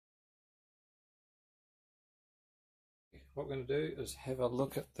what we're going to do is have a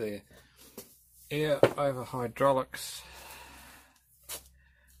look at the air over hydraulics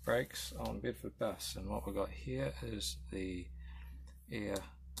brakes on Bedford bus, and what we've got here is the air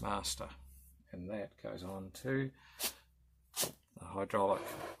master, and that goes on to the hydraulic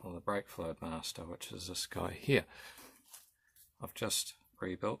or the brake fluid master, which is this guy here. I've just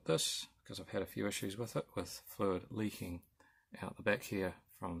rebuilt this because I've had a few issues with it, with fluid leaking out the back here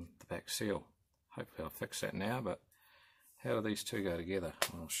from the back seal. Hopefully I'll fix that now, but how do these two go together?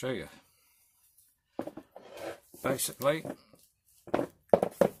 I'll show you. Basically,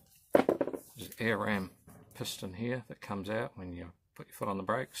 there's an air ram piston here that comes out when you put your foot on the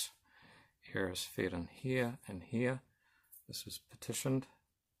brakes. Air is fed in here and here. This is partitioned.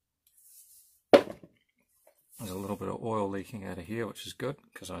 There's a little bit of oil leaking out of here, which is good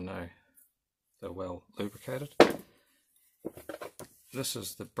because I know they're well lubricated. This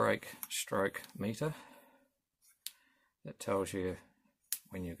is the brake stroke meter that tells you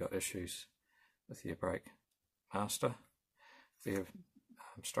when you've got issues with your brake master. If your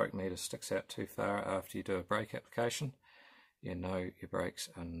stroke meter sticks out too far after you do a brake application, you know your brakes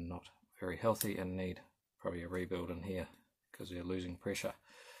are not very healthy and need probably a rebuild in here because they're losing pressure.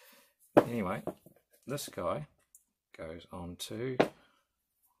 Anyway, this guy goes on to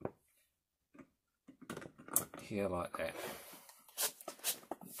here like that,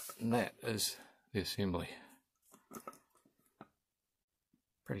 and that is the assembly.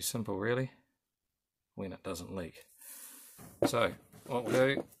 Pretty simple really, when it doesn't leak. So what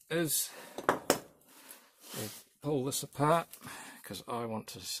we'll do is we'll pull this apart because I want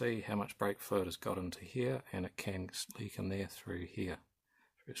to see how much brake fluid has got into here, and it can leak in there through here,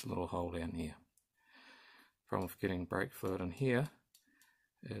 through this little hole down here. Problem with getting brake fluid in here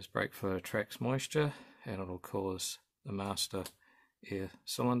is brake fluid attracts moisture and it'll cause the master air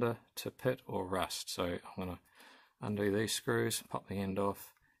cylinder to pit or rust. So I'm going to undo these screws, pop the end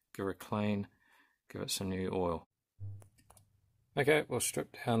off, give it a clean, give it some new oil. Okay, we'll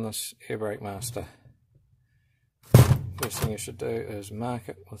strip down this air brake master. First thing you should do is mark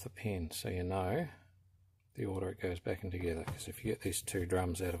it with a pen so you know the order it goes back in together, because if you get these two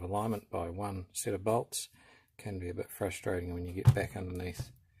drums out of alignment by one set of bolts, it can be a bit frustrating when you get back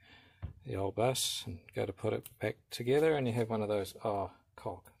underneath the old bus and go to put it back together and you have one of those oh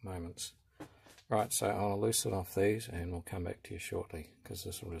cock moments. Right, so I'll loosen off these and we'll come back to you shortly because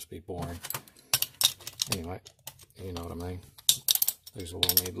this will just be boring. Anyway, you know what I mean. These will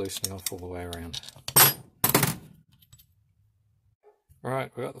all need loosening off all the way around.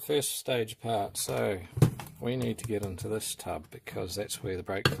 Right, we've got the first stage apart, so we need to get into this tub because that's where the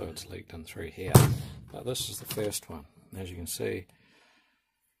brake fluid's leaked in through here. But this is the first one. As you can see,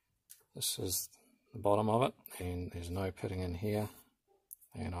 this is the bottom of it, and there's no pitting in here.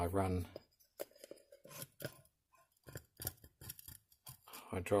 And I run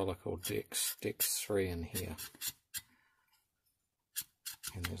hydraulic or Dex 3 in here.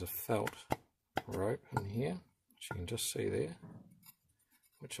 And there's a felt rope in here, which you can just see there,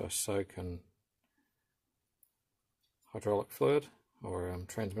 which I soak in hydraulic fluid or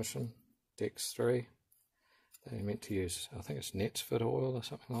transmission Dex 3. They're meant to use, I think it's Netsford oil or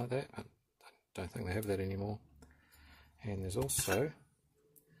something like that, but I don't think they have that anymore. And there's also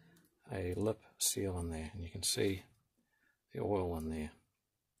a lip seal in there, and you can see the oil in there.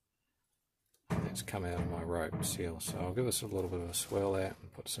 And that's come out of my rope seal, so I'll give this a little bit of a swirl out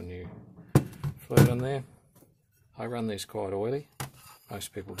and put some new fluid in there. I run these quite oily.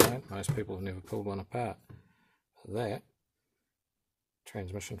 Most people don't. Most people have never pulled one apart. That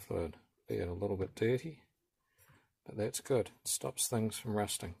transmission fluid, be it a little bit dirty, but that's good. It stops things from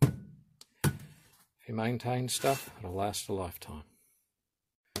rusting. If you maintain stuff, it'll last a lifetime.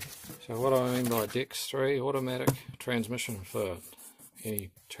 So what I mean by Dex 3, automatic transmission fluid.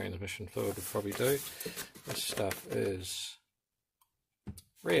 Any transmission fluid would probably do. This stuff is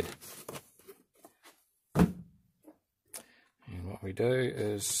red. And what we do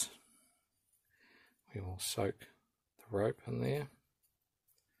is we will soak the rope in there.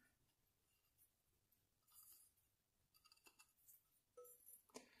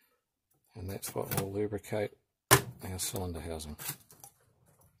 And that's what will lubricate our cylinder housing.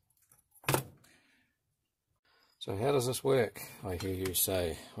 So how does this work, I hear you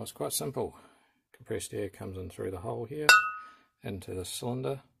say? Well, it's quite simple. Compressed air comes in through the hole here into the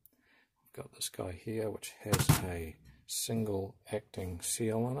cylinder. We've got this guy here which has a single acting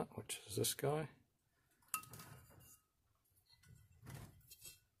seal on it, which is this guy.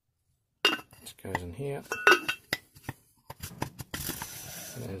 This goes in here.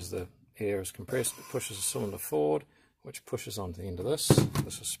 And as the air is compressed, it pushes the cylinder forward, which pushes onto the end of this.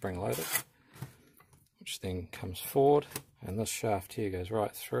 This is spring loaded, which which then comes forward, and this shaft here goes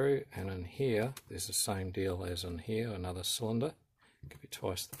right through, and in here there's the same deal as in here, another cylinder, could be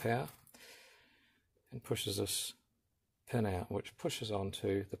twice the power, and pushes this pin out, which pushes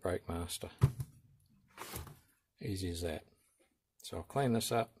onto the brake master. Easy as that. So I'll clean this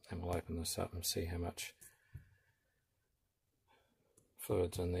up and we'll open this up and see how much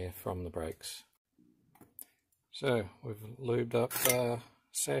fluid's in there from the brakes. So we've lubed up our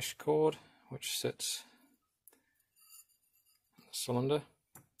sash cord, which sits in the cylinder,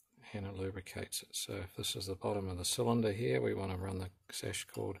 and it lubricates it. So if this is the bottom of the cylinder here, we want to run the sash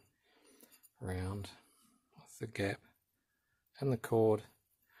cord around with the gap in the cord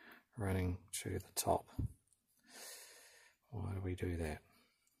running to the top. Why do we do that?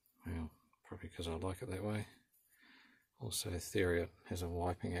 Well, probably because I like it that way. Also, theory, it has a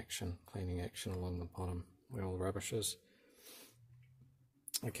wiping action, cleaning action along the bottom where all the rubbish is.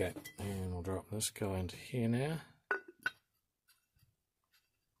 Okay, and we'll drop this guy into here now.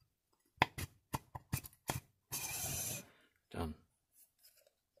 Done.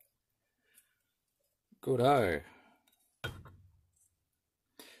 Good-o.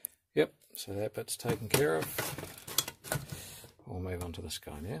 Yep, so that bit's taken care of. We'll move on to this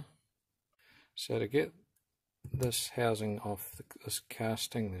guy now. So to get this housing off this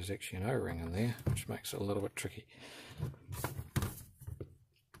casting, there's actually an O-ring in there, which makes it a little bit tricky.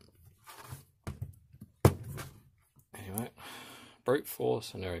 Anyway, brute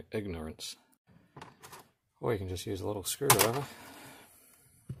force and ignorance. Or you can just use a little screwdriver.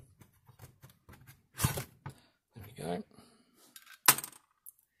 There we go.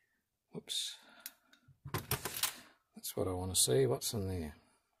 Whoops. That's what I want to see, what's in there.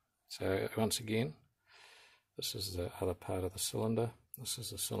 So once again, this is the other part of the cylinder. This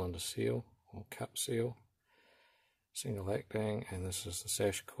is the cylinder seal or cup seal, single acting, and this is the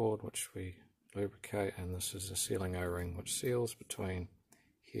sash cord which we lubricate, and this is the sealing O-ring which seals between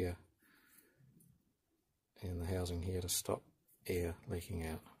here and the housing here to stop air leaking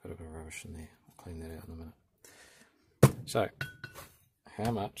out. A bit of a rubbish in there. I'll clean that out in a minute. So,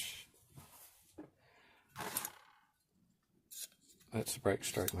 how much? That's the brake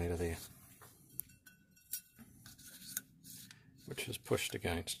stroke meter there, which is pushed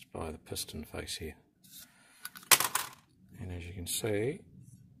against by the piston face here. And as you can see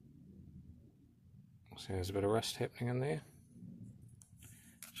there's a bit of rust happening in there,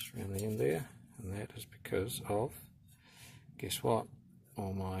 just around the end there, and that is because of, guess what,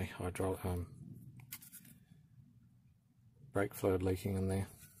 all my hydraulic brake fluid leaking in there,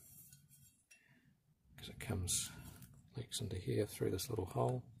 because it leaks into here through this little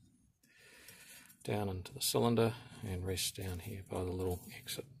hole, down into the cylinder, and rests down here by the little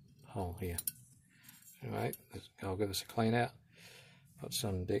exit hole here. Anyway, I'll give this a clean out, put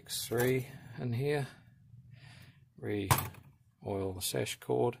some Dex 3 in here, re-oil the sash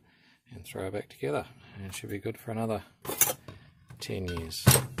cord, and throw it back together, and it should be good for another 10 years.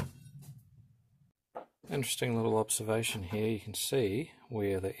 Interesting little observation here, you can see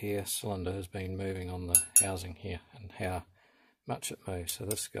where the air cylinder has been moving on the housing here and how much it moves. So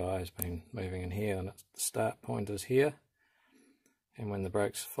this guy has been moving in here, and the start point is here, and when the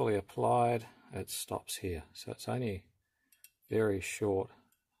brake's fully applied it stops here. So it's only very short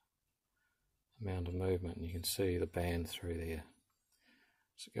amount of movement, and you can see the band through there.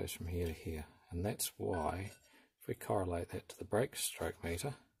 So it goes from here to here, and that's why if we correlate that to the brake stroke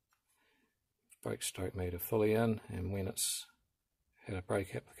meter fully in, and when it's had a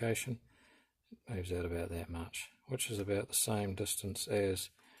brake application it moves out about that much, which is about the same distance as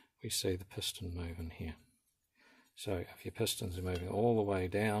we see the piston moving here. So if your pistons are moving all the way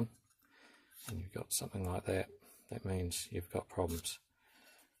down and you've got something like that, that means you've got problems,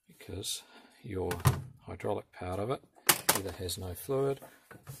 because your hydraulic part of it either has no fluid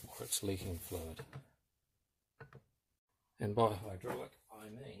or it's leaking fluid. And by hydraulic I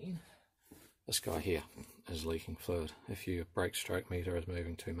mean this guy here is leaking fluid if your brake stroke meter is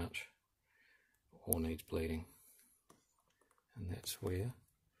moving too much or needs bleeding, and that's where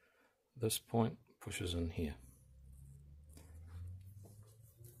this point pushes in here.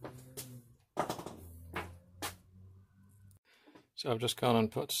 So I've just gone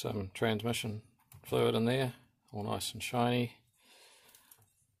and put some transmission fluid in there, all nice and shiny.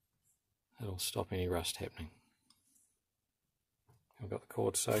 It'll stop any rust happening. I've got the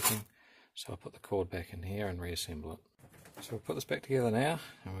cord soaking, so I'll put the cord back in here and reassemble it. So we'll put this back together now,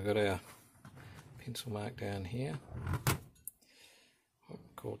 and we've got our pencil mark down here. Oh,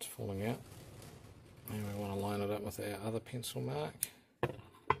 the cord's falling out. And we want to line it up with our other pencil mark.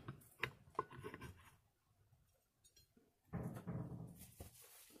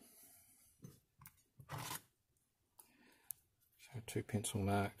 2 pencil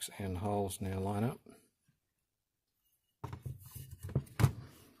marks and holes now line up.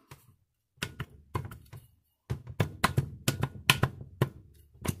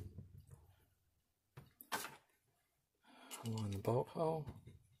 Align the bolt hole.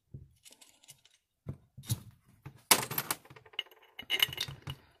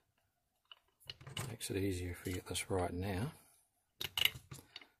 Makes it easier if we get this right now.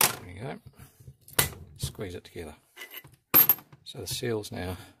 There we go. Squeeze it together. So the seal's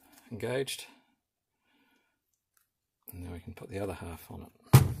now engaged. And now we can put the other half on it.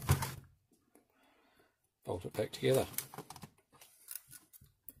 Bolt it back together.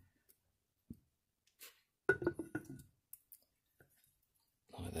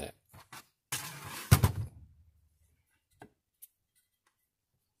 Like that.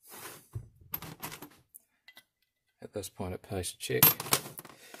 At this point it pays to check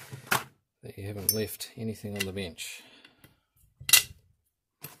that you haven't left anything on the bench.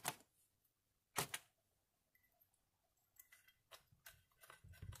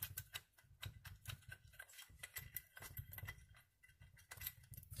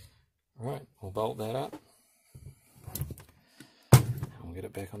 Right, we'll bolt that up and we'll get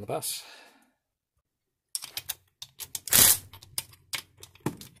it back on the bus.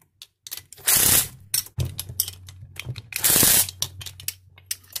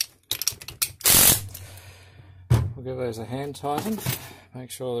 We'll give those a hand tighten,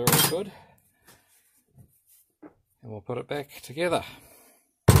 make sure they're all good, and we'll put it back together.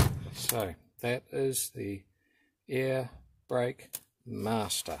 So that is the Air Brake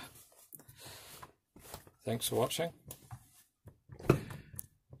Master. Thanks for watching.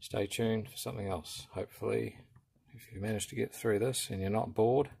 Stay tuned for something else. Hopefully, if you manage to get through this and you're not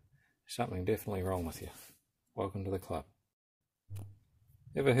bored, there's something definitely wrong with you. Welcome to the club.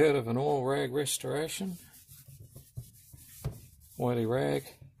 Ever heard of an oil rag restoration? Oily rag,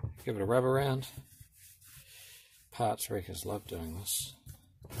 give it a rub around. Parts wreckers love doing this.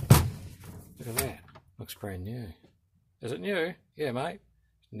 Look at that, looks brand new. Is it new? Yeah mate,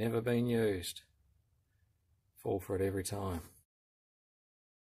 it's never been used. Fall for it every time.